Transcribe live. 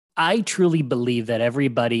I truly believe that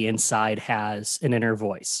everybody inside has an inner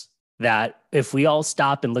voice, that if we all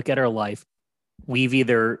stop and look at our life, we've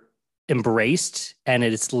either embraced and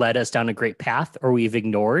it's led us down a great path, or we've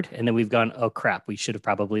ignored and then we've gone, oh crap, we should have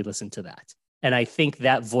probably listened to that. And I think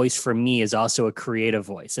that voice for me is also a creative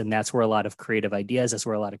voice. And that's where a lot of creative ideas, that's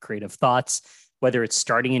where a lot of creative thoughts, whether it's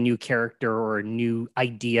starting a new character or a new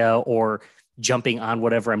idea or jumping on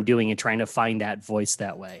whatever I'm doing and trying to find that voice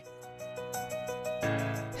that way.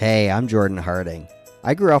 Hey, I'm Jordan Harding.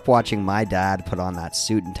 I grew up watching my dad put on that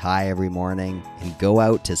suit and tie every morning and go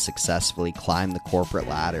out to successfully climb the corporate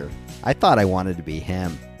ladder. I thought I wanted to be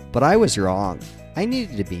him, but I was wrong. I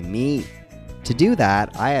needed to be me. To do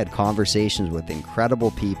that, I had conversations with incredible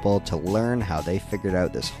people to learn how they figured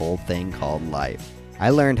out this whole thing called life. I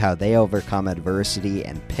learned how they overcome adversity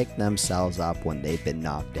and pick themselves up when they've been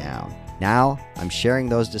knocked down. Now, I'm sharing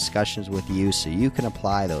those discussions with you so you can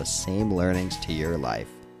apply those same learnings to your life.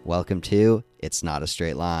 Welcome to It's Not a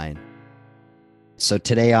Straight Line. So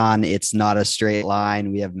today on It's Not a Straight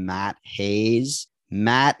Line, we have Matt Hayes.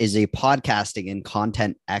 Matt is a podcasting and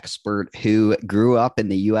content expert who grew up in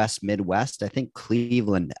the US Midwest, I think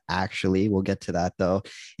Cleveland, actually. We'll get to that though.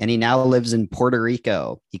 And he now lives in Puerto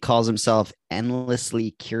Rico. He calls himself endlessly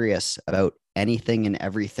curious about anything and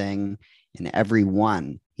everything and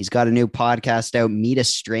everyone. He's got a new podcast out, Meet a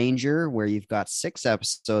Stranger, where you've got 6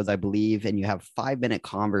 episodes, I believe, and you have 5-minute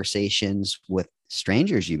conversations with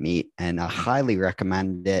strangers you meet. And I highly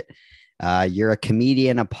recommend it. You're a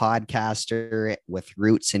comedian, a podcaster with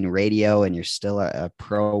roots in radio, and you're still a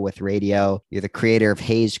pro with radio. You're the creator of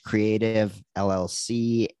Hayes Creative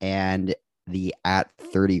LLC and the at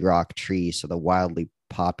 30 Rock Tree, so the wildly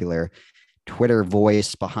popular Twitter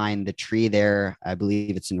voice behind the tree there. I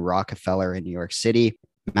believe it's in Rockefeller in New York City.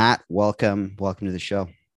 Matt, welcome. Welcome to the show.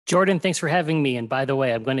 Jordan, thanks for having me. And by the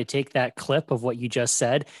way, I'm going to take that clip of what you just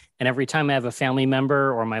said. And every time I have a family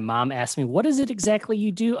member or my mom asks me, what is it exactly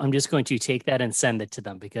you do? I'm just going to take that and send it to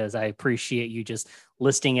them because I appreciate you just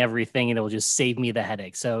listing everything and it will just save me the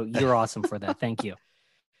headache. So you're awesome for that. Thank you.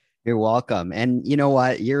 You're welcome. And you know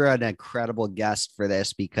what? You're an incredible guest for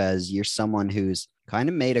this because you're someone who's kind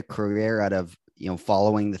of made a career out of,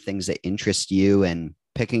 following the things that interest you and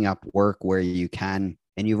picking up work where you can.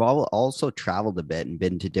 And you've also traveled a bit and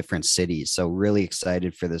been to different cities. So really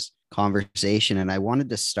excited for this conversation. And I wanted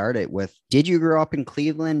to start it with, did you grow up in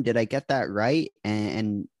Cleveland? Did I get that right?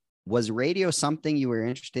 And was radio something you were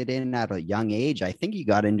interested in at a young age? I think you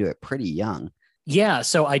got into it pretty young. Yeah,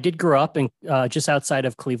 so I did grow up in just outside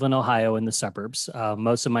of Cleveland, Ohio, in the suburbs.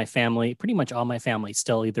 Most of my family, pretty much all my family,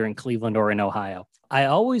 still either in Cleveland or in Ohio. I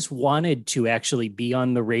always wanted to actually be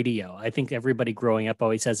on the radio. I think everybody growing up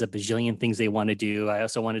always has a bajillion things they want to do. I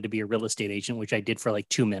also wanted to be a real estate agent, which I did for like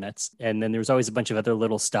 2 minutes. And then there was always a bunch of other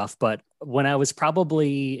little stuff. But when I was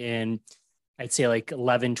probably in, I'd say like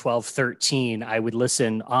 11, 12, 13, I would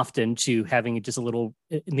listen often to having just a little,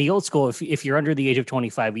 in the old school, if you're under the age of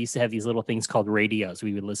 25, we used to have these little things called radios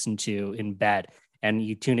we would listen to in bed. And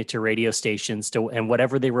you tune it to radio stations and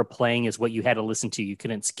whatever they were playing is what you had to listen to. You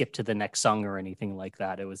couldn't skip to the next song or anything like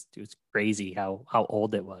that. It was crazy how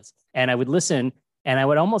old it was. And I would listen and I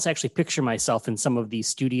would almost actually picture myself in some of these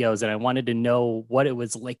studios. And I wanted to know what it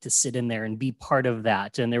was like to sit in there and be part of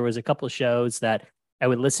that. And there was a couple of shows that I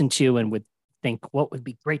would listen to and would think what would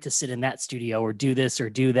be great to sit in that studio or do this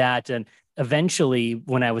or do that. And eventually,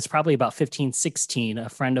 when I was probably about 15, 16, a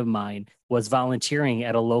friend of mine was volunteering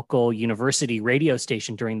at a local university radio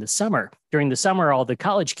station during the summer. During the summer, all the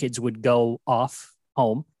college kids would go off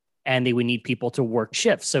home and they would need people to work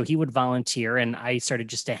shifts. So he would volunteer and I started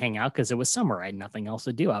just to hang out because it was summer. I had nothing else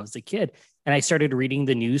to do. I was a kid and I started reading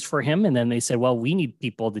the news for him. And then they said, well, we need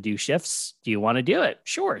people to do shifts. Do you want to do it?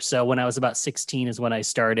 Sure. So when I was about 16 is when I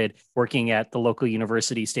started working at the local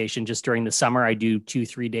university station. Just during the summer, I do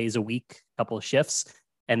 2-3 days a week, a couple of shifts.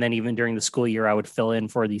 And then even during the school year, I would fill in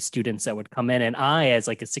for these students that would come in. And I, as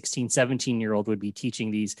like a 16, 17-year-old, would be teaching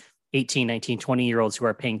these 18, 19, 20-year-olds who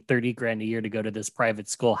are paying $30,000 a year to go to this private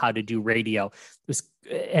school how to do radio. It was,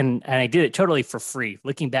 and I did it totally for free.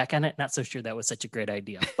 Looking back on it, not so sure that was such a great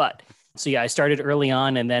idea. But so yeah, I started early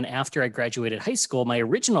on. And then after I graduated high school, my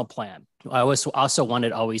original plan, I also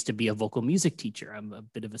wanted always to be a vocal music teacher. I'm a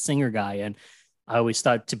bit of a singer guy. And I always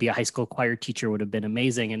thought to be a high school choir teacher would have been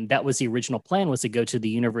amazing. And that was the original plan, was to go to the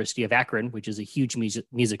University of Akron, which is a huge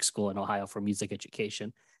music school in Ohio for music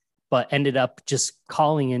education, but ended up just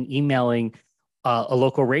calling and emailing a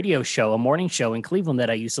local radio show, a morning show in Cleveland that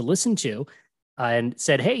I used to listen to, and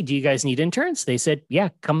said, hey, do you guys need interns? They said, yeah,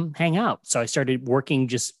 come hang out. So I started working,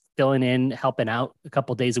 just filling in, helping out a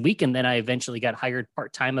couple of days a week. And then I eventually got hired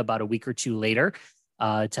part-time about a week or two later.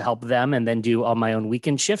 to help them, and then do all my own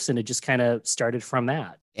weekend shifts. And it just kind of started from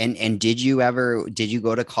that. And did you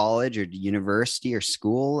go to college or university or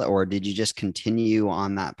school, or did you just continue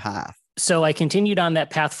on that path? So I continued on that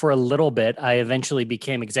path for a little bit. I eventually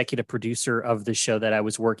became executive producer of the show that I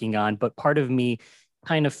was working on, but part of me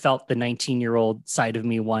kind of felt the 19-year-old side of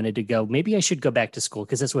me wanted to go, maybe I should go back to school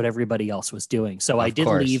because that's what everybody else was doing. So I did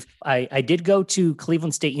leave. I did go to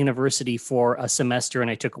Cleveland State University for a semester, and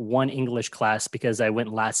I took one English class because I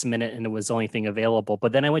went last minute and it was the only thing available.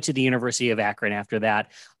 But then I went to the University of Akron after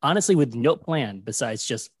that, honestly, with no plan besides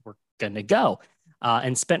just we're going to go,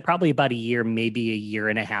 and spent probably about a year, maybe a year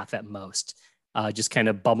and a half at most, just kind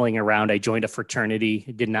of bumbling around. I joined a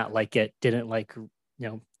fraternity, did not like it, didn't like,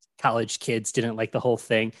 college kids, didn't like the whole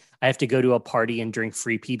thing. I have to go to a party and drink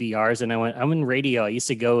free PBRs. And I went, I'm in radio. I used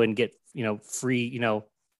to go and get, free,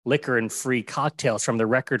 liquor and free cocktails from the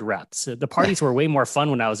record reps. The parties were way more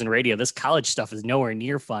fun when I was in radio. This college stuff is nowhere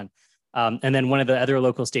near fun. And then one of the other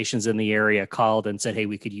local stations in the area called and said, hey,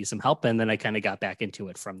 we could use some help. And then I kind of got back into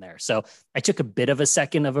it from there. So I took a bit of a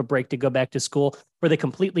second of a break to go back to school for the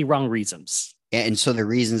completely wrong reasons. And so the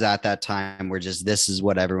reasons at that time were just, this is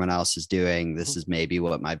what everyone else is doing. This is maybe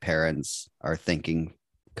what my parents are thinking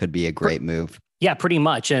could be a great move. Yeah, pretty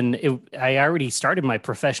much. And I already started my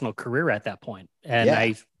professional career at that point. And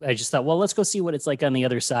I just thought, well, let's go see what it's like on the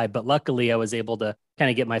other side. But luckily I was able to kind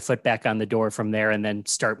of get my foot back on the door from there and then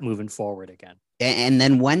start moving forward again. And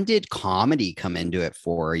then when did comedy come into it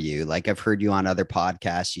for you? Like I've heard you on other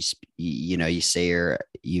podcasts, you say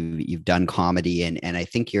you've done comedy, and I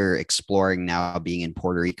think you're exploring now, being in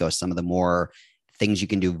Puerto Rico, some of the more things you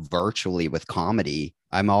can do virtually with comedy.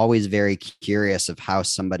 I'm always very curious of how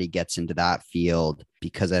somebody gets into that field,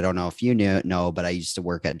 because I don't know if you know, but I used to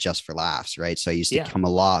work at Just for Laughs, right? So I used to come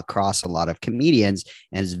across a lot of comedians,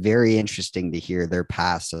 and it's very interesting to hear their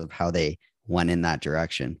paths of how they went in that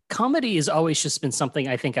direction. Comedy has always just been something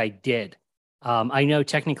I think I did. I know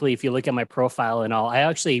technically, if you look at my profile and all, I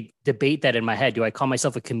actually debate that in my head. Do I call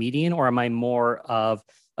myself a comedian, or am I more of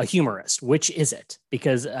a humorist? Which is it?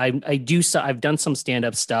 Because I've done some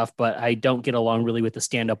stand-up stuff, but I don't get along really with the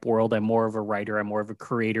stand-up world. I'm more of a writer. I'm more of a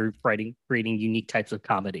creator, creating unique types of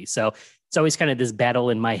comedy. So it's always kind of this battle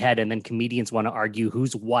in my head. And then comedians want to argue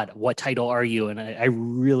who's what title are you? And I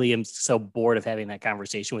really am so bored of having that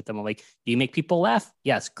conversation with them. I'm like, do you make people laugh?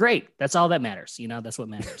 Yes. Great. That's all that matters. That's what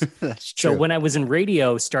matters. That's true. So when I was in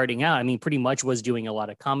radio starting out, pretty much was doing a lot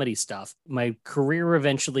of comedy stuff. My career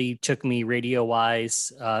eventually took me radio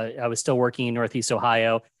wise. I was still working in Northeast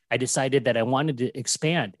Ohio. I decided that I wanted to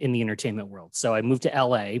expand in the entertainment world. So I moved to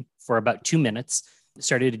LA for about 2 minutes,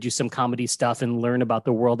 started to do some comedy stuff and learn about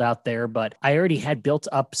the world out there. But I already had built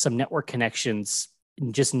up some network connections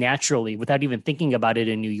just naturally without even thinking about it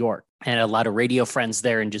in New York. I had a lot of radio friends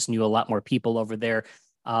there and just knew a lot more people over there.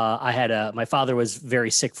 My father was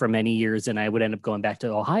very sick for many years, and I would end up going back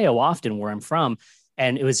to Ohio often, where I'm from.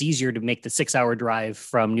 And it was easier to make the 6-hour drive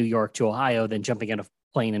from New York to Ohio than jumping in a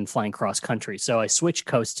plane and flying cross country. So I switched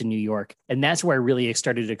coast to New York. And that's where I really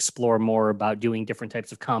started to explore more about doing different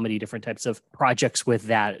types of comedy, different types of projects with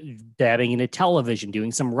that, dabbing into television,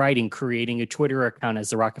 doing some writing, creating a Twitter account as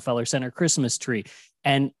the Rockefeller Center Christmas tree.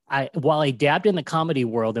 And while I dabbed in the comedy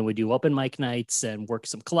world and would do open mic nights and work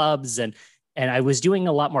some clubs, and I was doing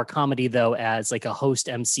a lot more comedy, though, as like a host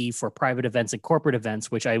MC for private events and corporate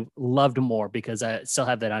events, which I loved more because I still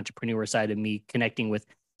have that entrepreneur side of me, connecting with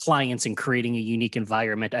clients and creating a unique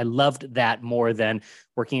environment. I loved that more than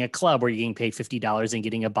working a club where you're getting paid $50 and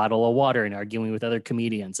getting a bottle of water and arguing with other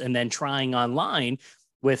comedians, and then trying online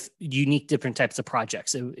with unique different types of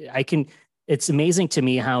projects. It's amazing to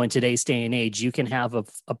me how in today's day and age, you can have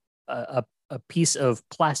a piece of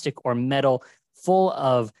plastic or metal full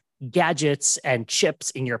of gadgets and chips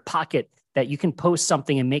in your pocket that you can post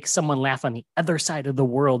something and make someone laugh on the other side of the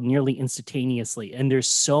world nearly instantaneously. And there's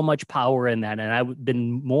so much power in that. And I've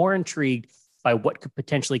been more intrigued by what could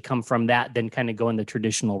potentially come from that than kind of going the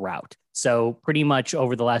traditional route. So pretty much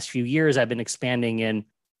over the last few years, I've been expanding in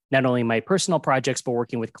not only my personal projects, but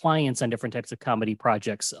working with clients on different types of comedy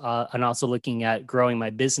projects, and also looking at growing my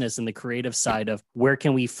business in the creative side of where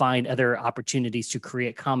can we find other opportunities to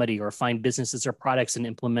create comedy or find businesses or products and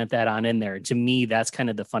implement that on in there. To me, that's kind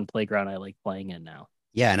of the fun playground I like playing in now.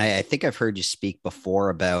 Yeah. And I think I've heard you speak before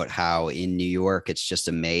about how in New York, it's just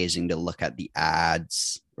amazing to look at the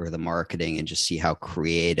ads or the marketing and just see how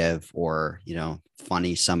creative or,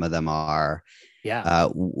 funny some of them are. Yeah.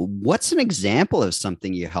 What's an example of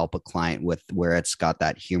something you help a client with where it's got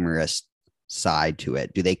that humorous side to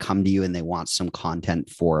it? Do they come to you and they want some content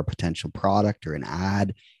for a potential product or an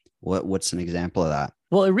ad? What's an example of that?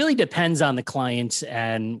 Well, it really depends on the client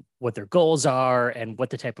and what their goals are and what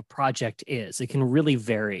the type of project is. It can really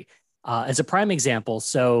vary. As a prime example,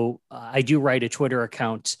 I do write a Twitter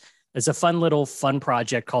account. It's a fun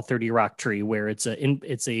project called 30 Rock Tree, where it's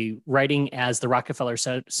a writing as the Rockefeller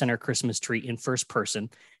Center Christmas tree in first person.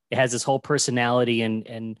 It has this whole personality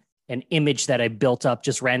and an image that I built up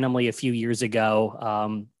just randomly a few years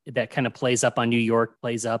ago, that kind of plays up on New York,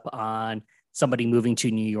 plays up on somebody moving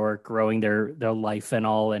to New York, growing their life and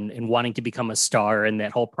all, and wanting to become a star, and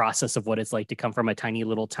that whole process of what it's like to come from a tiny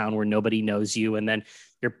little town where nobody knows you, and then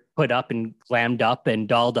you're put up and glammed up and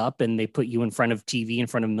dolled up, and they put you in front of TV in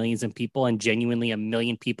front of millions of people, and genuinely a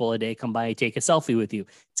million people a day come by and take a selfie with you.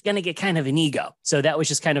 It's going to get kind of an ego. So that was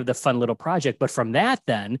just kind of the fun little project. But from that,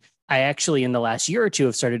 then I actually, in the last year or two,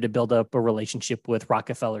 have started to build up a relationship with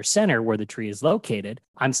Rockefeller Center, where the tree is located.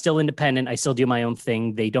 I'm still independent. I still do my own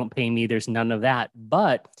thing. They don't pay me. There's none of that.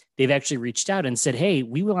 But they've actually reached out and said, hey,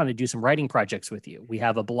 we want to do some writing projects with you. We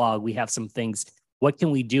have a blog. We have some things. What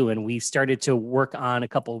can we do? And we started to work on a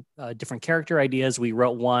couple different character ideas. We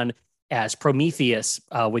wrote one as Prometheus,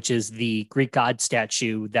 which is the Greek god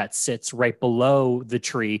statue that sits right below the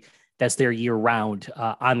tree. That's there year round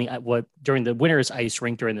during the winter's ice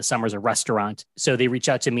rink, during the summer's a restaurant. So they reached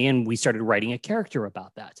out to me and we started writing a character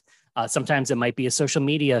about that. Sometimes it might be a social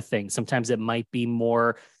media thing. Sometimes it might be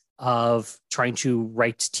more of trying to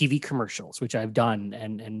write TV commercials, which I've done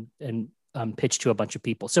and pitched to a bunch of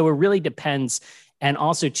people. So it really depends. And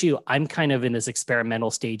also too, I'm kind of in this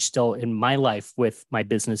experimental stage still in my life with my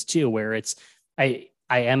business too, where I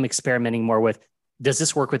am experimenting more with, does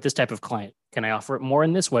this work with this type of client? Can I offer it more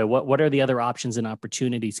in this way? What are the other options and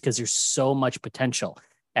opportunities? Because there's so much potential.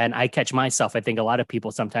 And I catch myself, I think a lot of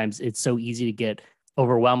people, sometimes it's so easy to get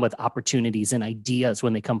overwhelmed with opportunities and ideas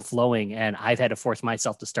when they come flowing. And I've had to force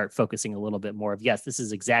myself to start focusing a little bit more of, yes, this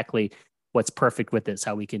is exactly what's perfect with this,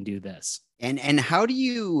 how we can do this. And how do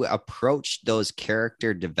you approach those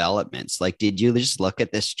character developments? Like, did you just look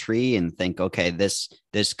at this tree and think, okay,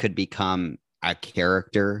 this could become a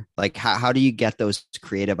character? Like, how do you get those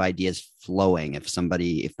creative ideas flowing? If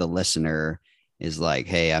the listener is like,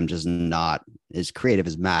 hey, I'm just not as creative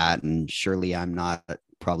as Matt, and surely I'm not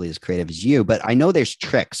probably as creative as you, but I know there's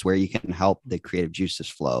tricks where you can help the creative juices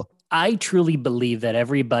flow. I truly believe that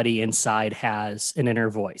everybody inside has an inner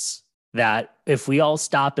voice, that if we all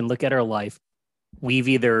stop and look at our life, we've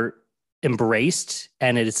either embraced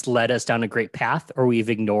and it's led us down a great path, or we've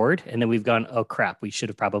ignored and then we've gone, oh crap, we should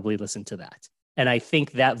have probably listened to that. And I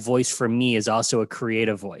think that voice for me is also a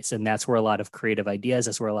creative voice. And that's where a lot of creative ideas,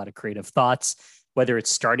 that's where a lot of creative thoughts, whether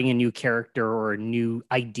it's starting a new character or a new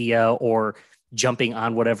idea or jumping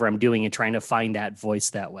on whatever I'm doing and trying to find that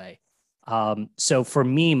voice that way. So for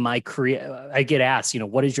me, I get asked,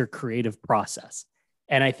 what is your creative process?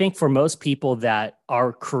 And I think for most people that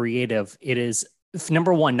are creative, it is,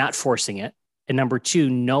 number one, not forcing it. And number two,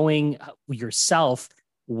 knowing yourself,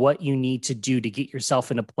 what you need to do to get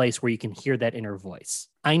yourself in a place where you can hear that inner voice.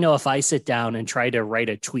 I know if I sit down and try to write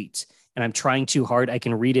a tweet and I'm trying too hard, I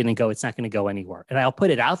can read it and go, it's not going to go anywhere. And I'll put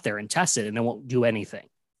it out there and test it and it won't do anything.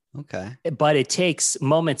 Okay. But it takes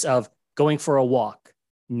moments of going for a walk,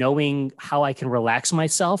 knowing how I can relax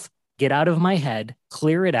myself, get out of my head,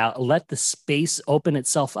 clear it out, let the space open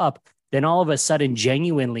itself up. Then all of a sudden,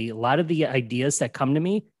 genuinely, a lot of the ideas that come to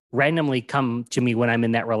me randomly come to me when I'm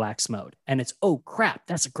in that relaxed mode. And it's, oh crap,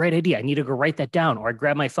 that's a great idea. I need to go write that down, or I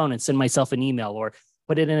grab my phone and send myself an email or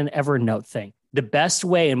put it in an Evernote thing. The best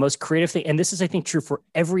way and most creative thing, and this is, I think, true for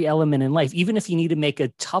every element in life, even if you need to make a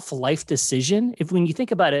tough life decision, when you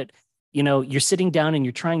think about it, you're sitting down and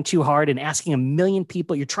you're trying too hard and asking a million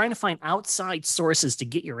people, you're trying to find outside sources to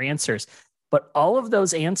get your answers. But all of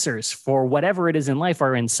those answers for whatever it is in life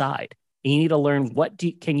are inside. And you need to learn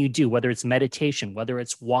can you do, whether it's meditation, whether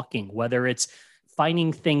it's walking, whether it's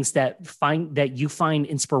finding things that you find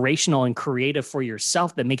inspirational and creative for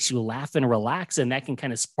yourself that makes you laugh and relax. And that can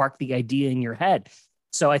kind of spark the idea in your head.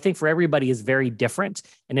 So I think for everybody is very different,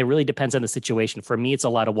 and it really depends on the situation. For me, it's a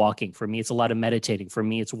lot of walking. For me, it's a lot of meditating. For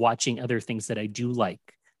me, it's watching other things that I do like.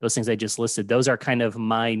 Those things I just listed, those are kind of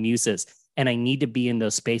my muses, and I need to be in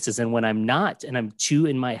those spaces. And when I'm not, and I'm too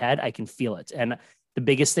in my head, I can feel it. And the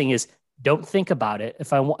biggest thing is, don't think about it.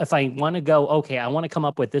 If I want to go, okay, I want to come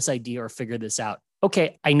up with this idea or figure this out.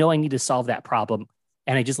 Okay, I know I need to solve that problem.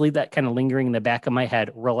 And I just leave that kind of lingering in the back of my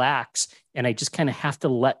head, relax. And I just kind of have to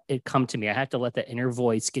let it come to me. I have to let that inner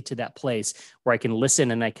voice get to that place where I can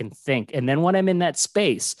listen and I can think. And then when I'm in that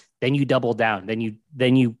space, then you double down. Then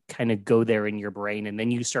you kind of go there in your brain, and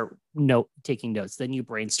then you start taking notes. Then you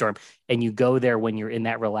brainstorm and you go there when you're in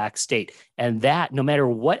that relaxed state. And that, no matter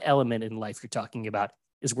what element in life you're talking about,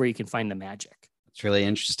 is where you can find the magic. It's really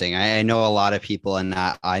interesting. I know a lot of people, and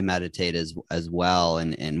I meditate as well,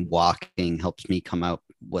 and walking helps me come out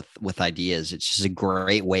with ideas. It's just a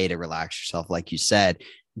great way to relax yourself, like you said.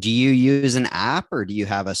 Do you use an app, or do you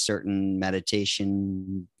have a certain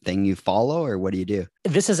meditation thing you follow, or what do you do?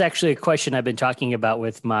 This is actually a question I've been talking about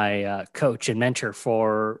with my coach and mentor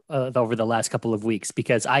for over the last couple of weeks,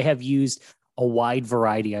 because I have used a wide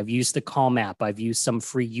variety. I've used the Calm app. I've used some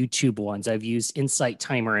free YouTube ones. I've used Insight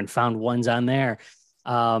Timer and found ones on there.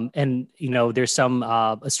 And there's some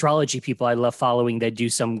astrology people I love following that do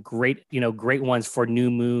some great ones for new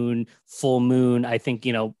moon, full moon. I think,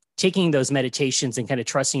 taking those meditations and kind of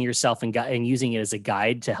trusting yourself and using it as a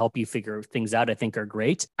guide to help you figure things out, I think are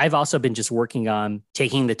great. I've also been just working on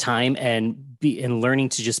taking the time and learning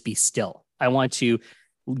to just be still. I want to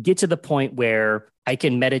get to the point where I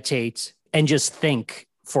can meditate and just think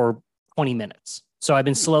for 20 minutes. So I've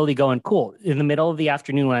been slowly going, cool. In the middle of the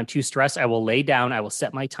afternoon when I'm too stressed, I will lay down, I will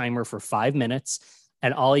set my timer for 5 minutes,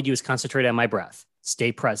 and all I do is concentrate on my breath.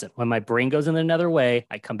 Stay present. When my brain goes in another way,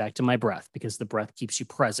 I come back to my breath, because the breath keeps you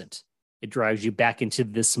present. It drives you back into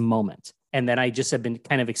this moment. And then I just have been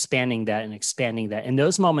kind of expanding that. In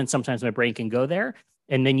those moments, sometimes my brain can go there.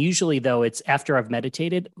 And then usually, though, it's after I've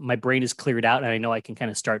meditated, my brain is cleared out and I know I can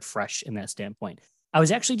kind of start fresh in that standpoint. I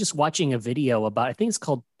was actually just watching a video about, I think it's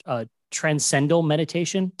called Transcendental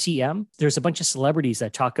Meditation, TM. There's a bunch of celebrities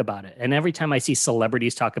that talk about it. And every time I see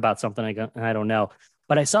celebrities talk about something, I go, I don't know.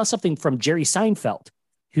 But I saw something from Jerry Seinfeld,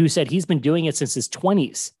 who said he's been doing it since his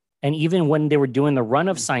 20s. And even when they were doing the run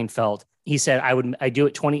of Seinfeld, he said, I do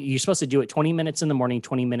it 20, you're supposed to do it 20 minutes in the morning,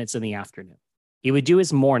 20 minutes in the afternoon. He would do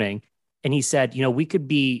his morning. And he said, we could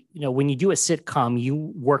be, when you do a sitcom, you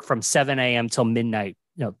work from 7 a.m. till midnight,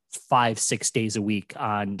 5-6 days a week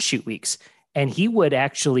on shoot weeks. And he would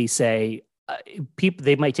actually say, people,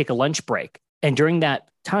 they might take a lunch break. And during that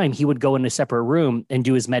time, he would go in a separate room and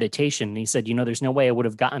do his meditation. And he said, there's no way I would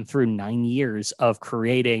have gotten through 9 years of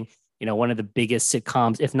creating, one of the biggest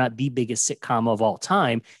sitcoms, if not the biggest sitcom of all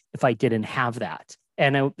time, if I didn't have that.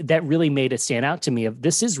 And that really made it stand out to me of,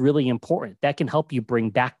 this is really important. That can help you bring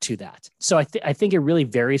back to that. So I think it really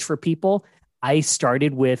varies for people. I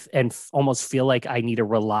started with and almost feel like I need to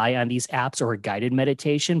rely on these apps or a guided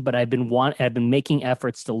meditation, but I've been making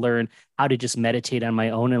efforts to learn how to just meditate on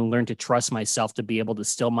my own and learn to trust myself to be able to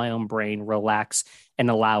still my own brain, relax, and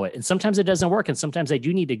allow it. And sometimes it doesn't work, and sometimes I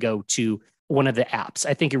do need to go to one of the apps.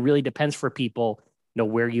 I think it really depends for people,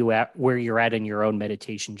 where you're at in your own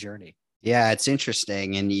meditation journey. Yeah, it's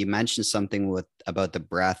interesting. And you mentioned something about the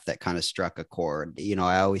breath that kind of struck a chord.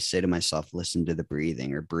 I always say to myself, listen to the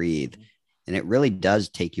breathing or breathe. And it really does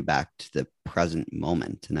take you back to the present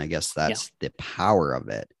moment. And I guess that's the power of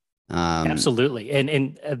it. Absolutely.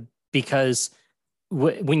 And because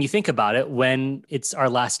when you think about it, when it's our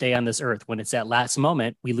last day on this earth, when it's that last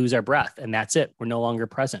moment, we lose our breath and that's it. We're no longer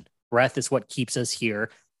present. Breath is what keeps us here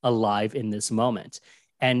alive in this moment.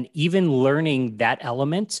 And even learning that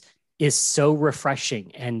element is so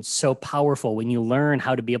refreshing and so powerful when you learn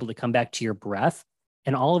how to be able to come back to your breath.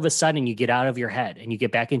 And all of a sudden you get out of your head and you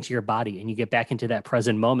get back into your body and you get back into that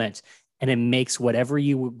present moment. And it makes whatever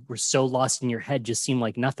you were so lost in your head just seem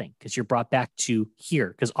like nothing, because you're brought back to here.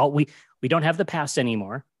 Because we don't have the past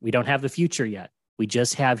anymore. We don't have the future yet. We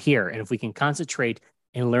just have here. And if we can concentrate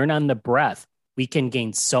and learn on the breath, we can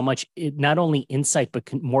gain so much, not only insight,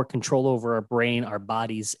 but more control over our brain, our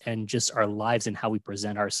bodies, and just our lives and how we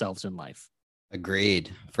present ourselves in life.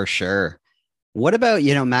 Agreed, for sure. What about,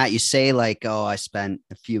 Matt, you say like, oh, I spent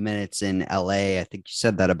a few minutes in LA. I think you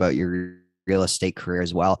said that about your real estate career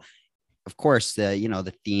as well. Of course,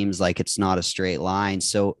 the themes, like it's not a straight line.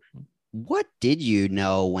 So what did you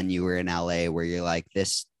know when you were in LA where you're like,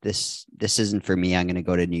 this isn't for me, I'm going to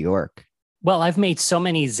go to New York? Well, I've made so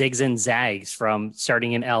many zigs and zags from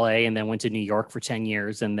starting in LA and then went to New York for 10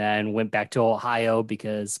 years and then went back to Ohio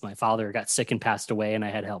because my father got sick and passed away and I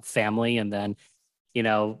had to help family. And then,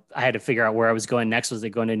 I had to figure out where I was going next. Was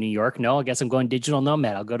it going to New York? No, I guess I'm going digital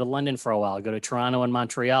nomad. I'll go to London for a while. I'll go to Toronto and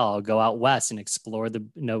Montreal. I'll go out west and explore the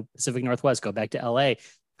Pacific Northwest, go back to LA,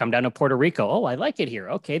 come down to Puerto Rico. Oh, I like it here.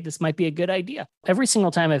 Okay, this might be a good idea. Every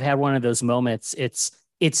single time I've had one of those moments, it's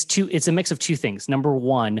a mix of two things. Number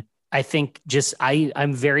one, I think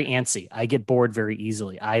I'm very antsy. I get bored very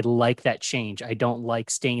easily. I like that change. I don't like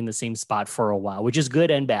staying in the same spot for a while, which is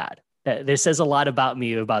good and bad. This says a lot about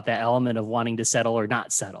me, about that element of wanting to settle or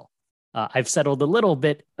not settle. I've settled a little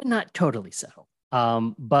bit, but not totally settled.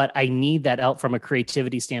 But I need that out from a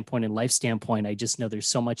creativity standpoint and life standpoint. I just know there's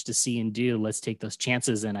so much to see and do. Let's take those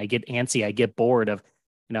chances. And I get antsy. I get bored of,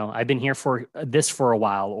 I've been here for this for a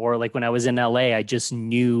while. Or like when I was in LA, I just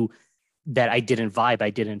knew that I didn't vibe,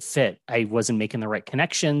 I didn't fit. I wasn't making the right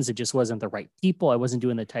connections. It just wasn't the right people. I wasn't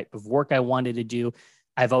doing the type of work I wanted to do.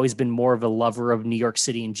 I've always been more of a lover of New York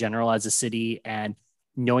City in general as a city, and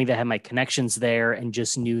knowing that I had my connections there, and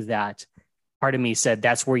just knew that part of me said,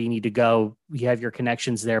 that's where you need to go. You have your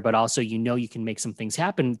connections there, but also, you can make some things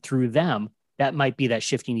happen through them. That might be that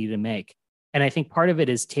shift you need to make. And I think part of it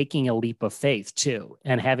is taking a leap of faith too,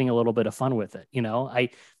 and having a little bit of fun with it.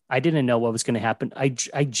 I didn't know what was going to happen. I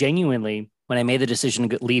genuinely, when I made the decision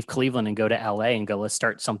to leave Cleveland and go to LA and go, let's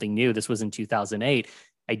start something new. This was in 2008.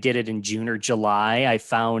 I did it in June or July. I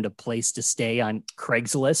found a place to stay on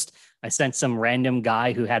Craigslist. I sent some random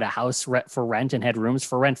guy who had a house for rent and had rooms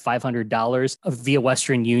for rent, $500 via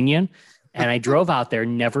Western Union. And I drove out there,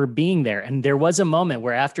 never being there. And there was a moment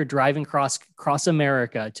where, after driving across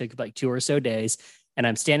America, it took like 2 or so days, and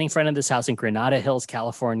I'm standing in front of this house in Granada Hills,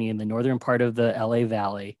 California, in the northern part of the LA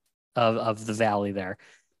Valley, of the valley there.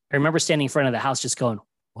 I remember standing in front of the house just going,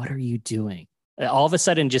 what are you doing? All of a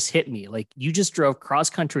sudden just hit me. Like, you just drove cross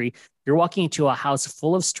country. You're walking into a house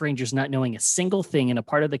full of strangers, not knowing a single thing, in a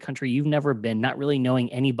part of the country you've never been, not really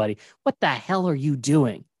knowing anybody. What the hell are you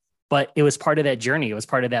doing? But it was part of that journey. It was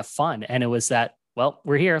part of that fun. And it was that, well,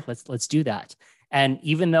 we're here. Let's do that. And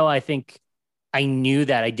even though I think I knew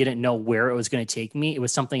that I didn't know where it was going to take me, it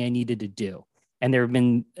was something I needed to do. And there have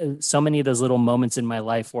been so many of those little moments in my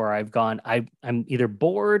life where I've gone, I'm either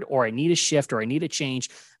bored, or I need a shift, or I need a change.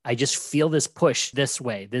 I just feel this push this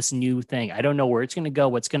way, this new thing. I don't know where it's going to go,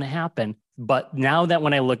 what's going to happen. But now that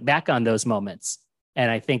when I look back on those moments, and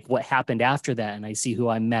I think what happened after that, and I see who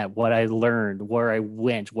I met, what I learned, where I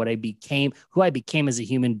went, what I became, who I became as a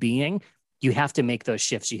human being, you have to make those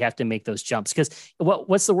shifts. You have to make those jumps. Because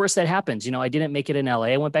what's the worst that happens? I didn't make it in LA.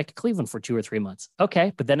 I went back to Cleveland for 2 or 3 months.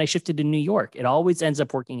 Okay. But then I shifted to New York. It always ends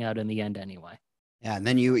up working out in the end anyway. Yeah. And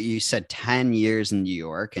then you said 10 years in New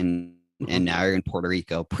York, and now you're in Puerto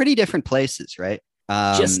Rico. Pretty different places, right?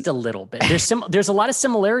 Just a little bit. There's a lot of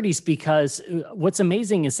similarities, because what's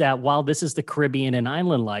amazing is that while this is the Caribbean and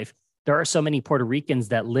island life, there are so many Puerto Ricans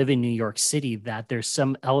that live in New York City that there's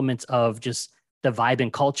some elements of just the vibe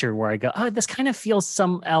and culture where I go, oh, this kind of feels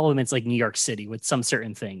some elements like New York City with some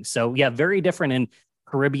certain things. So yeah, very different in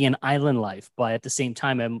Caribbean island life. But at the same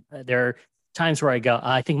time, there are times where I go,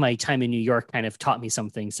 I think my time in New York kind of taught me some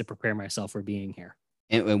things to prepare myself for being here.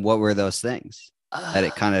 And what were those things that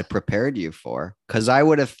it kind of prepared you for? Because I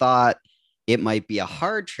would have thought it might be a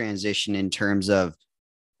hard transition in terms of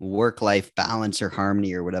work-life balance or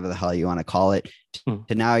harmony, or whatever the hell you want to call it,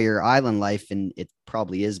 to now your island life. And it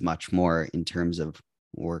probably is much more in terms of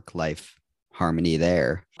work-life harmony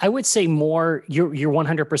there. I would say more, you're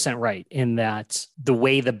 100% right in that the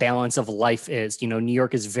way the balance of life is, New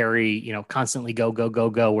York is very, constantly go, go, go,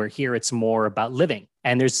 go, where here it's more about living.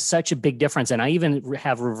 And there's such a big difference. And I even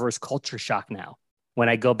have reverse culture shock now when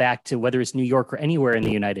I go back to whether it's New York or anywhere in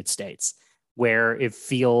the United States, where you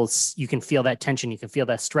can feel that tension, you can feel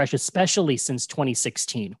that stress, especially since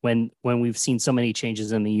 2016, when we've seen so many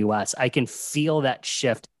changes in the US. I can feel that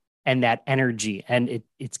shift and that energy, and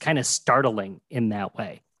it's kind of startling in that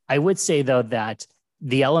way. I would say, though, that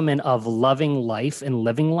the element of loving life and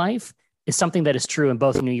living life is something that is true in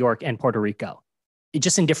both New York and Puerto Rico,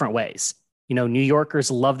 just in different ways. New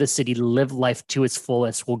Yorkers love the city, live life to its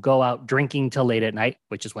fullest, will go out drinking till late at night,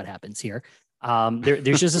 which is what happens here.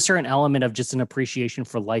 There's just a certain element of just an appreciation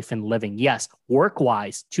for life and living. Yes,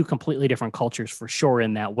 work-wise, two completely different cultures for sure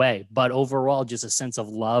in that way. But overall, just a sense of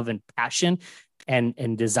love and passion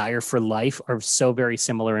and desire for life are so very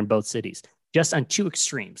similar in both cities, just on two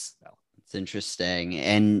extremes. So. It's interesting.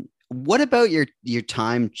 And what about your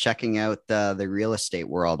time checking out the real estate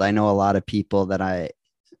world? I know a lot of people that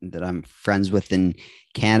I'm friends with in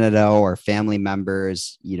Canada, or family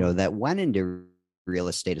members, that went into real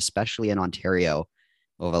estate, especially in Ontario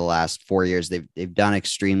over the last 4 years. They've done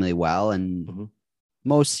extremely well, and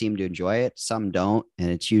most seem to enjoy it. Some don't. And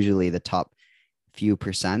it's usually the top few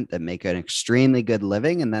percent that make an extremely good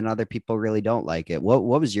living, and then other people really don't like it. What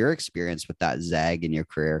was your experience with that zag in your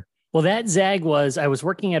career? Well, that zag was, I was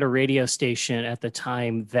working at a radio station at the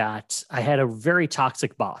time that I had a very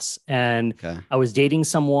toxic boss, and I was dating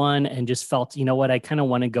someone and just felt, I kind of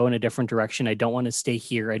want to go in a different direction. I don't want to stay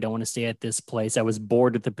here. I don't want to stay at this place. I was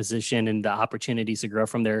bored with the position, and the opportunities to grow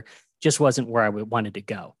from there just wasn't where I wanted to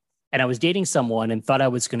go. And I was dating someone and thought I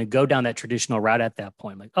was going to go down that traditional route at that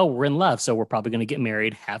point. Like, oh, we're in love, so we're probably going to get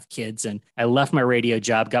married, have kids. And I left my radio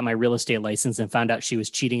job, got my real estate license, and found out she was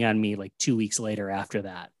cheating on me like 2 weeks later after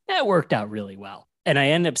that. That worked out really well. And I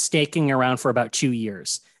ended up staking around for about 2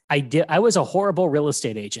 years. I was a horrible real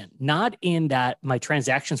estate agent, not in that my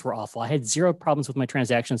transactions were awful. I had zero problems with my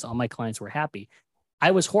transactions. All my clients were happy.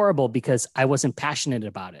 I was horrible because I wasn't passionate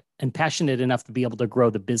about it and passionate enough to be able to grow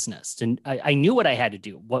the business. And I knew what I had to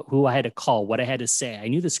do, who I had to call, what I had to say. I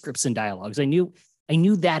knew the scripts and dialogues. I knew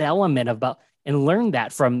that element about and learned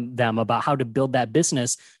that from them about how to build that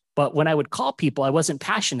business. But when I would call people, I wasn't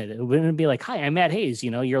passionate. It wouldn't be like, hi, I'm Matt Hayes,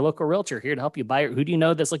 your local realtor here to help you buy. Who do you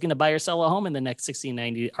know that's looking to buy or sell a home in the next 60,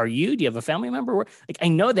 90? Are you? Do you have a family member? Like, I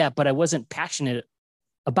know that, but I wasn't passionate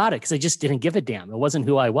about it because I just didn't give a damn. It wasn't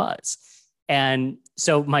who I was. And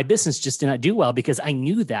so my business just did not do well because I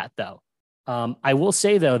knew that, though. I will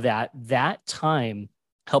say, though, that time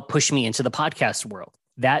helped push me into the podcast world.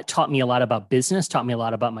 That taught me a lot about business, taught me a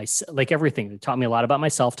lot about like everything. It taught me a lot about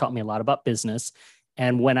myself, taught me a lot about business.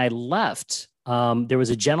 And when I left, there was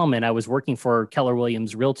a gentleman, I was working for Keller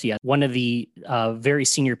Williams Realty, one of the very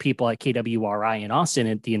senior people at KWRI in Austin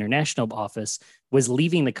at the international office was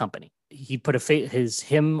leaving the company. He put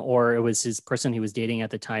or it was his person he was dating at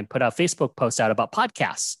the time, put a Facebook post out about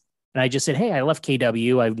podcasts. And I just said, hey, I left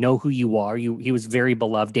KW. I know who you are. He was very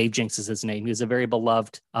beloved. Dave Jinks is his name. He was a very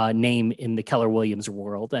beloved name in the Keller Williams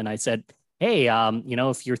world. And I said, hey,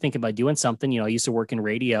 if you're thinking about doing something, I used to work in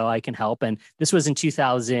radio, I can help. And this was in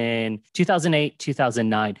 2008,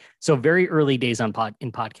 2009. So very early days in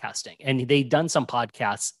podcasting. And they'd done some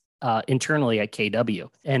podcasts internally at KW.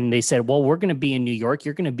 And they said, well, we're going to be in New York.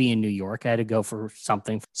 You're going to be in New York. I had to go for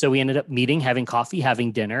something. So we ended up meeting, having coffee,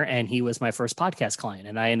 having dinner. And he was my first podcast client.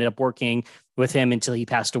 And I ended up working with him until he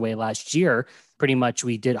passed away last year. Pretty much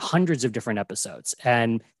we did hundreds of different episodes.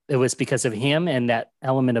 And it was because of him and that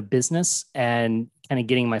element of business and kind of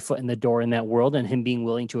getting my foot in the door in that world and him being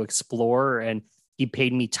willing to explore. And he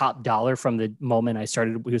paid me top dollar from the moment I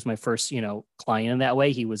started. He was my first, client in that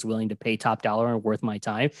way. He was willing to pay top dollar and worth my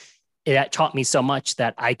time. That taught me so much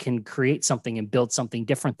that I can create something and build something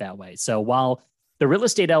different that way. So while the real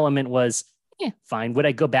estate element was fine, would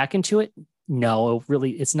I go back into it? No,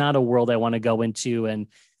 really, it's not a world I want to go into. And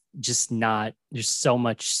just not, there's so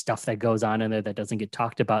much stuff that goes on in there that doesn't get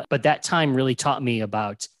talked about. But that time really taught me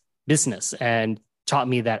about business and taught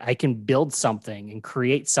me that I can build something and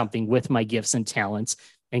create something with my gifts and talents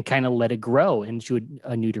and kind of let it grow into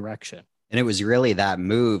a new direction. And it was really that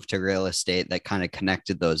move to real estate that kind of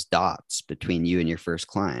connected those dots between you and your first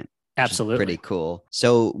client. Absolutely. Pretty cool.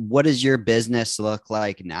 So what does your business look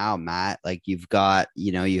like now, Matt? Like you've got,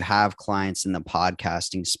 you have clients in the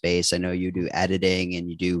podcasting space. I know you do editing and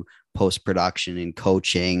you do post-production and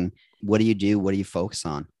coaching. What do you do? What do you focus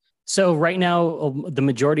on? So right now, the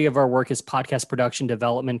majority of our work is podcast production,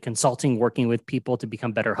 development, consulting, working with people to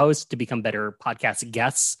become better hosts, to become better podcast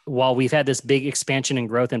guests. While we've had this big expansion and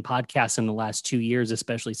growth in podcasts in the last 2 years,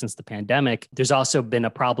 especially since the pandemic, there's also been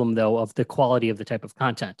a problem, though, of the quality of the type of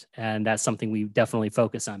content. And that's something we definitely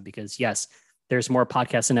focus on because, yes, there's more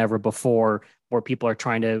podcasts than ever before. More people are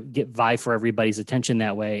trying to vie for everybody's attention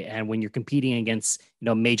that way. And when you're competing against,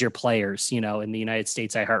 major players, in the United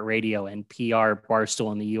States, iHeartRadio and PR,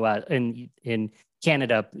 Barstool in the US, and in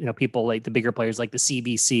Canada, people like the bigger players like the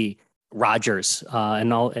CBC, Rogers,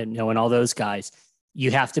 and all those guys, you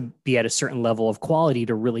have to be at a certain level of quality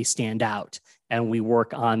to really stand out. And we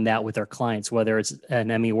work on that with our clients, whether it's an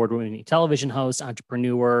Emmy award-winning television host,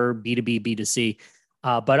 entrepreneur, B2B, B2C.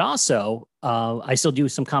 But also, I still do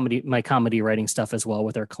some my comedy writing stuff as well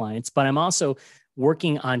with our clients. But I'm also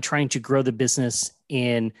working on trying to grow the business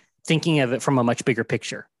in thinking of it from a much bigger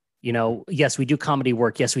picture. Yes, we do comedy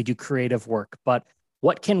work. Yes, we do creative work. But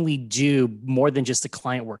what can we do more than just the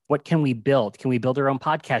client work? What can we build? Can we build our own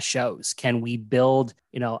podcast shows? Can we build,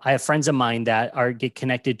 I have friends of mine that get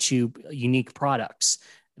connected to unique products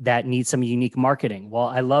that need some unique marketing. Well,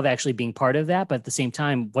 I love actually being part of that, but at the same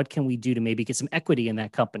time, what can we do to maybe get some equity in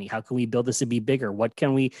that company? How can we build this to be bigger? What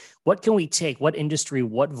can we take? What industry,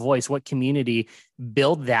 what voice, what community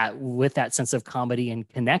build that with that sense of comedy and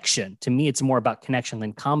connection? To me, it's more about connection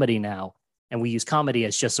than comedy now. And we use comedy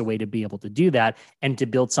as just a way to be able to do that and to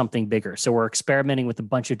build something bigger. So we're experimenting with a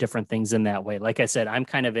bunch of different things in that way. Like I said, I'm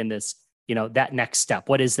kind of in this, that next step.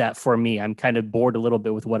 What is that for me? I'm kind of bored a little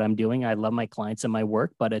bit with what I'm doing. I love my clients and my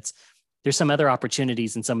work, but there's some other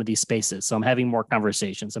opportunities in some of these spaces. So I'm having more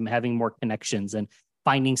conversations. I'm having more connections and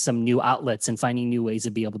finding some new outlets and finding new ways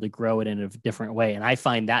to be able to grow it in a different way. And I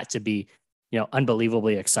find that to be,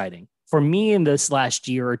 unbelievably exciting. For me in this last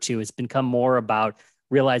year or two, it's become more about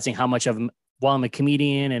realizing how much while I'm a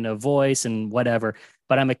comedian and a voice and whatever,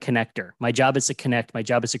 but I'm a connector. My job is to connect. My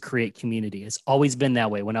job is to create community. It's always been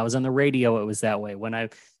that way. When I was on the radio, it was that way. When I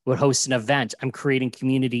would host an event, I'm creating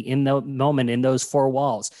community in the moment, in those four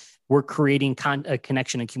walls. We're creating a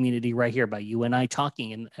connection and community right here by you and I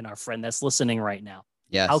talking and our friend that's listening right now.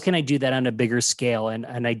 Yes. How can I do that on a bigger scale?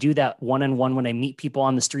 And I do that one-on-one when I meet people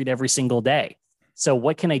on the street every single day. So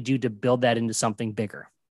what can I do to build that into something bigger?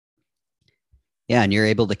 Yeah. And you're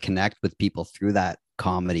able to connect with people through that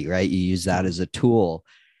comedy, right? You use that as a tool.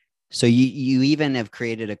 So you even have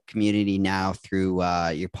created a community now through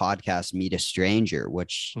your podcast, Meet a Stranger,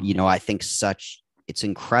 which, I think it's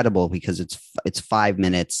incredible because it's 5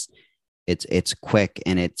 minutes. It's quick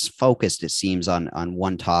and it's focused, it seems, on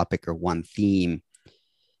one topic or one theme.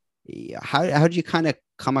 How did you kind of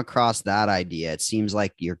come across that idea? It seems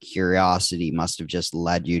like your curiosity must have just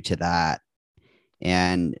led you to that.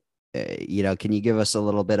 And, can you give us a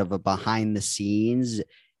little bit of a behind the scenes?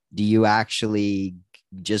 Do you actually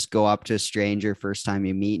just go up to a stranger first time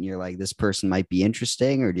you meet and you're like, this person might be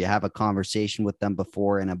interesting? Or do you have a conversation with them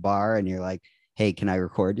before in a bar and you're like, hey, can I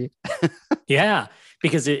record you? Yeah,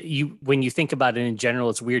 because when you think about it in general,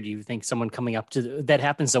 it's weird. You think someone coming up to that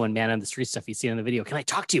happens though in Man on the Street stuff you see on the video. Can I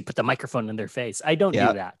talk to you? Put the microphone in their face. I don't do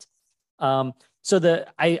that. So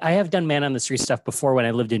I have done Man on the Street stuff before. When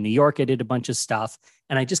I lived in New York, I did a bunch of stuff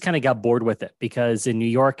and I just kind of got bored with it because in New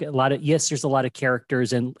York, there's a lot of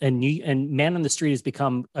characters and Man on the Street has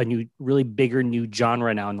become a really bigger new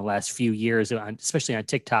genre now in the last few years, especially on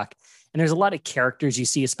TikTok. And there's a lot of characters you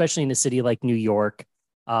see, especially in a city like New York.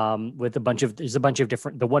 With there's a bunch of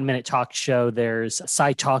different, the 1 minute talk show, there's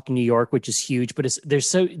Sci Talk New York, which is huge, but they're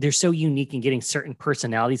so unique in getting certain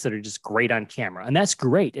personalities that are just great on camera. And that's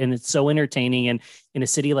great. And it's so entertaining. And in a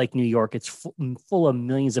city like New York, it's full of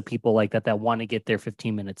millions of people like that want to get their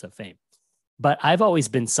 15 minutes of fame. But I've always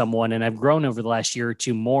been someone, and I've grown over the last year or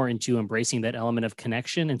two more into embracing that element of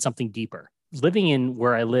connection and something deeper. Living in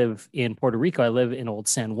where I live in Puerto Rico, I live in Old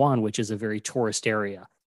San Juan, which is a very tourist area.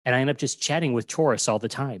 And I end up just chatting with tourists all the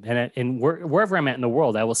time. And wherever I'm at in the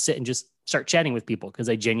world, I will sit and just start chatting with people because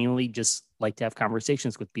I genuinely just like to have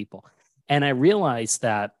conversations with people. And I realized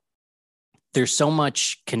that there's so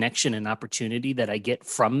much connection and opportunity that I get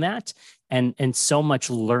from that and so much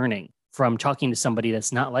learning from talking to somebody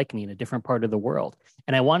that's not like me in a different part of the world.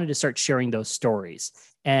 And I wanted to start sharing those stories.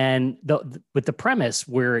 And with the premise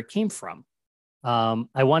where it came from,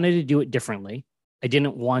 I wanted to do it differently. I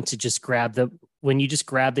didn't want to just when you just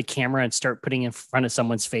grab the camera and start putting in front of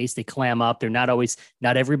someone's face, they clam up. They're not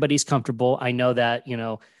everybody's comfortable. I know that,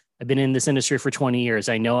 I've been in this industry for 20 years.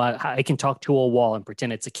 I know I can talk to a wall and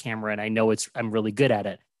pretend it's a camera and I know I'm really good at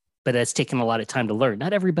it, but it's taken a lot of time to learn.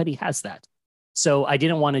 Not everybody has that. So I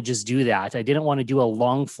didn't want to just do that. I didn't want to do a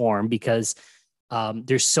long form because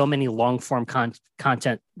there's so many long form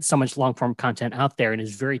content, so much long form content out there, and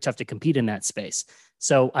it's very tough to compete in that space.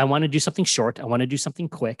 So I want to do something short. I want to do something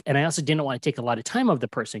quick. And I also didn't want to take a lot of time of the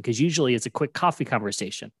person because usually it's a quick coffee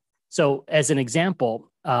conversation. So as an example,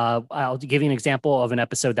 I'll give you an example of an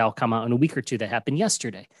episode that will come out in a week or two that happened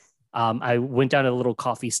yesterday. I went down to a little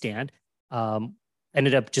coffee stand,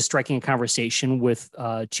 ended up just striking a conversation with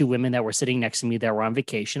two women that were sitting next to me that were on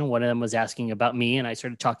vacation. One of them was asking about me and I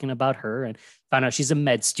started talking about her and found out she's a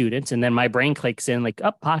med student. And then my brain clicks in like,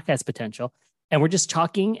 podcast potential. And we're just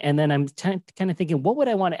talking. And then I'm kind of thinking, what would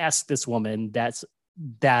I want to ask this woman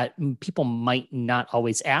that people might not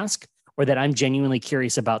always ask, or that I'm genuinely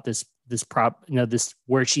curious about this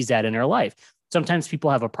where she's at in her life. Sometimes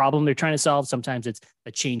people have a problem they're trying to solve. Sometimes it's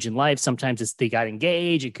a change in life. Sometimes it's they got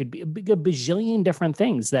engaged. It could be a bajillion different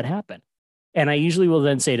things that happen. And I usually will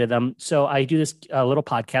then say to them, so I do this little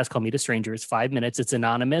podcast called Meet a Stranger. It's 5 minutes. It's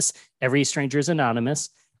anonymous. Every stranger is anonymous.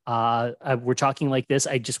 We're talking like this.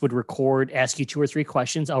 I just would ask you 2 or 3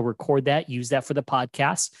 questions. I'll record that, use that for the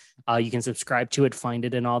podcast. You can subscribe to it, find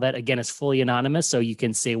it and all that. Again, it's fully anonymous. So you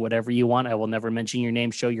can say whatever you want. I will never mention your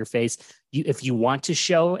name, show your face. If you want to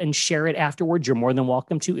show and share it afterwards, you're more than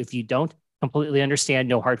welcome to. If you don't, completely understand.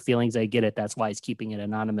 No hard feelings. I get it. That's why he's keeping it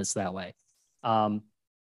anonymous that way.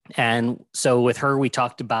 And so with her, we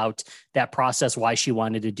talked about that process, why she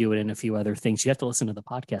wanted to do it, and a few other things. You have to listen to the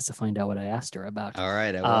podcast to find out what I asked her about. All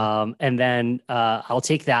right. I will. And then I'll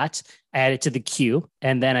take that, add it to the queue,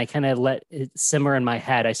 and then I kind of let it simmer in my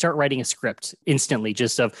head. I start writing a script instantly,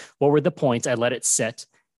 just of what were the points. I let it sit,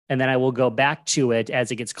 and then I will go back to it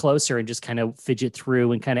as it gets closer and just kind of fidget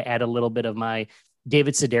through and kind of add a little bit of my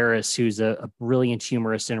David Sedaris, who's a brilliant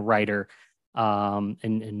humorist and writer.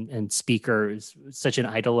 And speaker, is such an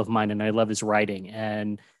idol of mine, and I love his writing.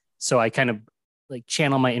 And so I kind of like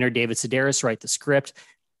channel my inner David Sedaris, write the script,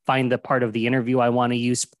 find the part of the interview I want to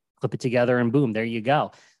use, clip it together, and boom, there you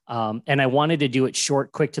go. And I wanted to do it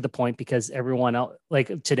short, quick, to the point, because everyone else,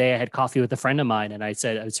 like today I had coffee with a friend of mine and I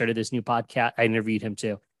said, I started this new podcast. I interviewed him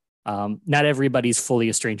too. Not everybody's fully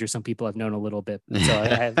a stranger. Some people I've known a little bit.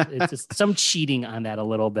 So it's just some cheating on that a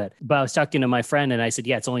little bit. But I was talking to my friend and I said,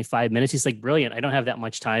 yeah, it's only 5 minutes. He's like, brilliant. I don't have that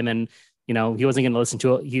much time. And He wasn't going to listen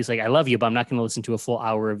to it. He's like, I love you, but I'm not going to listen to a full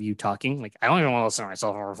hour of you talking. Like, I don't even want to listen to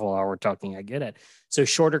myself for a full hour talking. I get it. So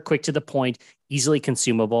shorter, quick to the point, easily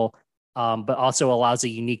consumable, but also allows a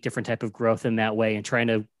unique, different type of growth in that way. And trying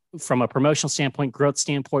to, from a promotional standpoint, growth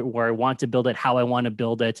standpoint, where I want to build it, how I want to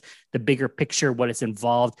build it, the bigger picture, what it's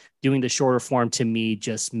involved, doing the shorter form to me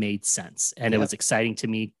just made sense. And It was exciting to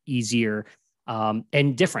me, easier,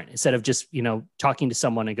 and different, instead of just, talking to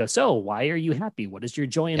someone and go, so why are you happy? What is your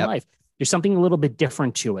joy in life? There's something a little bit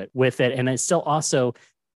different to it with it. And it still also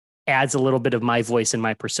adds a little bit of my voice and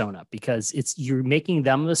my persona, because you're making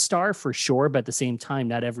them the star for sure. But at the same time,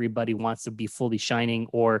 not everybody wants to be fully shining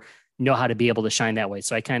or know how to be able to shine that way.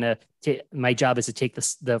 So I kind of, my job is to take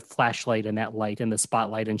the flashlight and that light and the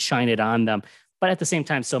spotlight and shine it on them. But at the same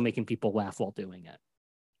time, still making people laugh while doing it.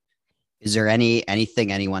 Is there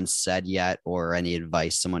anything anyone said yet, or any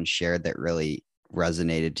advice someone shared that really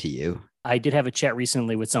resonated to you? I did have a chat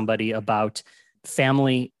recently with somebody about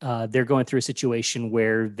family. They're going through a situation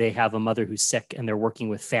where they have a mother who's sick, and they're working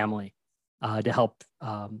with family to help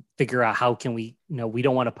figure out how can we, we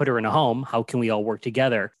don't want to put her in a home. How can we all work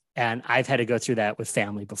together? And I've had to go through that with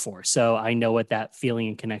family before. So I know what that feeling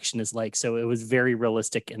and connection is like. So it was very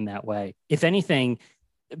realistic in that way. If anything,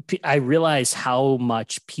 I realized how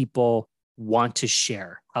much people want to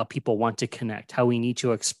share, how people want to connect, how we need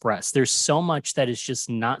to express. There's so much that is just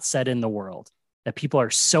not said in the world that people are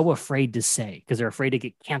so afraid to say because they're afraid to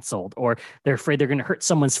get canceled, or they're afraid they're going to hurt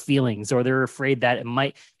someone's feelings, or they're afraid that it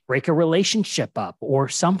might break a relationship up or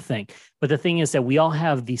something. But the thing is that we all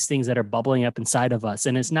have these things that are bubbling up inside of us,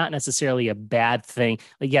 and it's not necessarily a bad thing.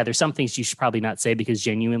 Like, yeah, there's some things you should probably not say because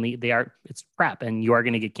genuinely it's crap and you are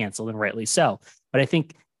going to get canceled, and rightly so. But I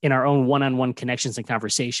think in our own one-on-one connections and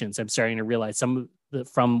conversations, I'm starting to realize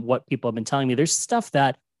from what people have been telling me, there's stuff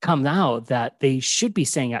that comes out that they should be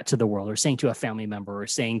saying out to the world, or saying to a family member, or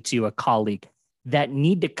saying to a colleague, that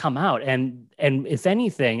need to come out. And if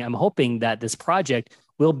anything, I'm hoping that this project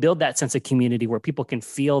will build that sense of community where people can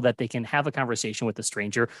feel that they can have a conversation with a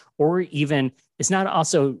stranger, or even it's not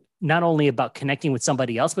only about connecting with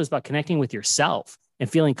somebody else, but it's about connecting with yourself and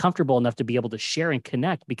feeling comfortable enough to be able to share and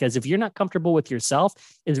connect. Because if you're not comfortable with yourself,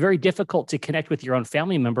 it's very difficult to connect with your own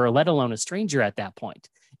family member, let alone a stranger at that point.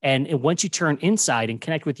 And once you turn inside and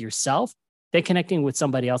connect with yourself, then connecting with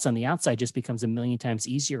somebody else on the outside just becomes a million times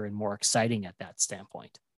easier and more exciting at that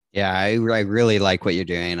standpoint. Yeah, I really like what you're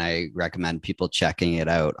doing. I recommend people checking it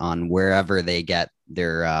out on wherever they get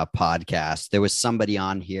their podcast. There was somebody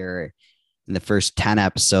on here in the first 10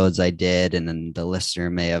 episodes I did, and then the listener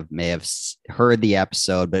may have heard the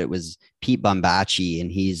episode, but it was Pete Bombachi,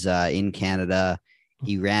 and he's in Canada.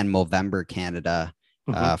 He ran Movember Canada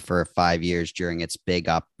for 5 years during its big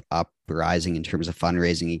uprising in terms of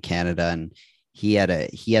fundraising in Canada. And he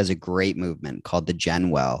has a great movement called the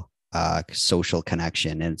Genwell social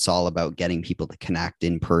connection. And it's all about getting people to connect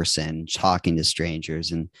in person, talking to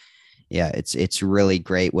strangers. And yeah, it's really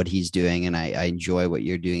great what he's doing. And I enjoy what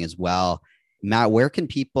you're doing as well. Matt, where can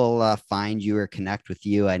people find you or connect with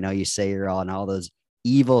you? I know you say you're on all those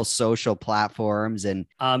evil social platforms, and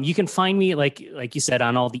you can find me, like you said,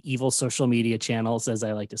 on all the evil social media channels, as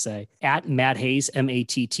I like to say, at Matt Haze,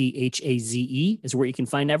 MATTHAZE is where you can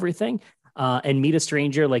find everything. And Meet a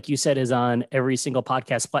Stranger, like you said, is on every single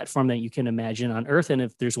podcast platform that you can imagine on Earth. And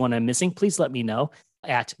if there's one I'm missing, please let me know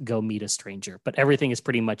at Go Meet a Stranger. But everything is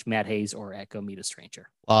pretty much Matt Haze or at Go Meet a Stranger.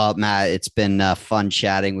 Well, Matt, it's been fun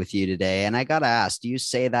chatting with you today. And I got to ask, do you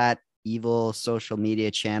say that evil social media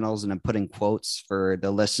channels, and I'm putting quotes for the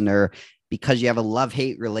listener, because you have a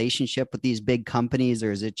love-hate relationship with these big companies,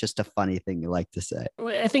 or is it just a funny thing you like to say?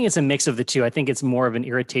 I think it's a mix of the two. I think it's more of an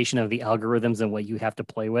irritation of the algorithms and what you have to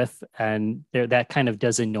play with. And that kind of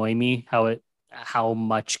does annoy me, how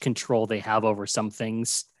much control they have over some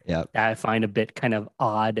things. Yeah, I find a bit kind of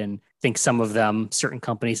odd, and think some of them, certain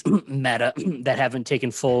companies, Meta, that haven't taken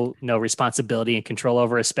full responsibility and control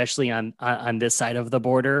over, especially on this side of the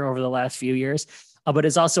border over the last few years. But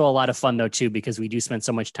it's also a lot of fun, though, too, because we do spend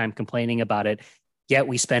so much time complaining about it, yet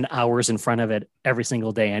we spend hours in front of it every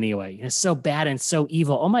single day anyway. It's so bad and so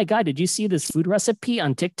evil. Oh, my God, did you see this food recipe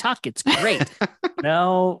on TikTok? It's great.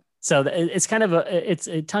 No. So it's kind of it's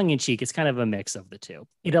a tongue in cheek. It's kind of a mix of the two.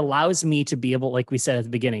 It allows me to be able, like we said at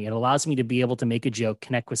the beginning, it allows me to be able to make a joke,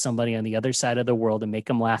 connect with somebody on the other side of the world and make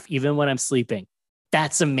them laugh, even when I'm sleeping.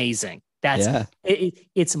 That's amazing.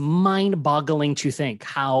 It's mind boggling to think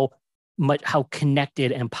how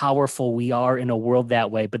connected and powerful we are in a world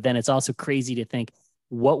that way. But then it's also crazy to think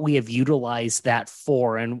what we have utilized that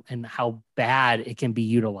for, and how bad it can be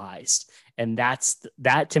utilized. And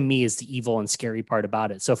that to me is the evil and scary part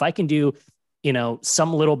about it. So if I can do,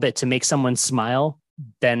 some little bit to make someone smile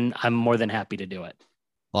then I'm more than happy to do it.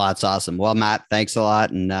 Well, that's awesome. Well, Matt, thanks a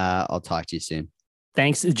lot. And I'll talk to you soon.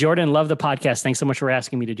 Thanks, Jordan. Love the podcast. Thanks so much for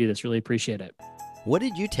asking me to do this. Really appreciate it. What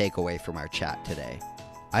did you take away from our chat today?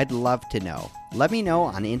 I'd love to know. Let me know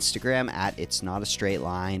on Instagram at It's Not a Straight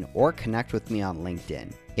Line or connect with me on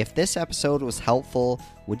LinkedIn. If this episode was helpful,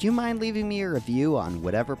 would you mind leaving me a review on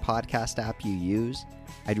whatever podcast app you use?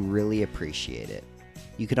 I'd really appreciate it.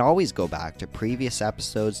 You can always go back to previous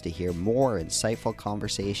episodes to hear more insightful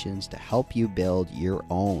conversations to help you build your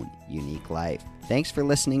own unique life. Thanks for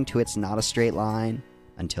listening to It's Not a Straight Line.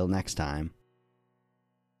 Until next time.